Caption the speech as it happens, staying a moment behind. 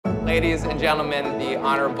Ladies and gentlemen, the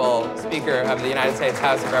Honorable Speaker of the United States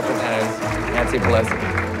House of Representatives, Nancy Pelosi.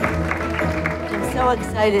 I'm so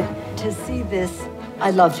excited to see this.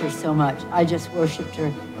 I loved her so much. I just worshiped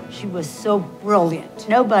her. She was so brilliant.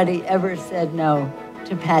 Nobody ever said no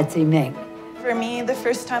to Patsy Mink. For me, the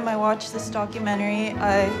first time I watched this documentary,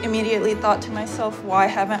 I immediately thought to myself, why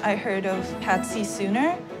haven't I heard of Patsy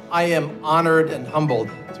sooner? I am honored and humbled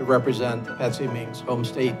to represent Patsy Mink's home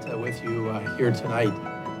state with you here tonight.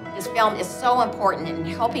 This film is so important in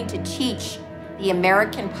helping to teach the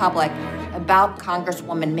American public about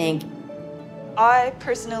Congresswoman Mink. I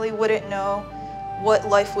personally wouldn't know what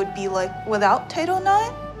life would be like without Title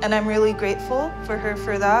IX, and I'm really grateful for her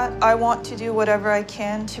for that. I want to do whatever I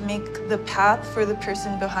can to make the path for the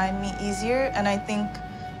person behind me easier, and I think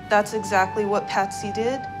that's exactly what Patsy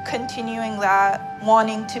did, continuing that,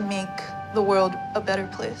 wanting to make the world a better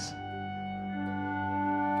place.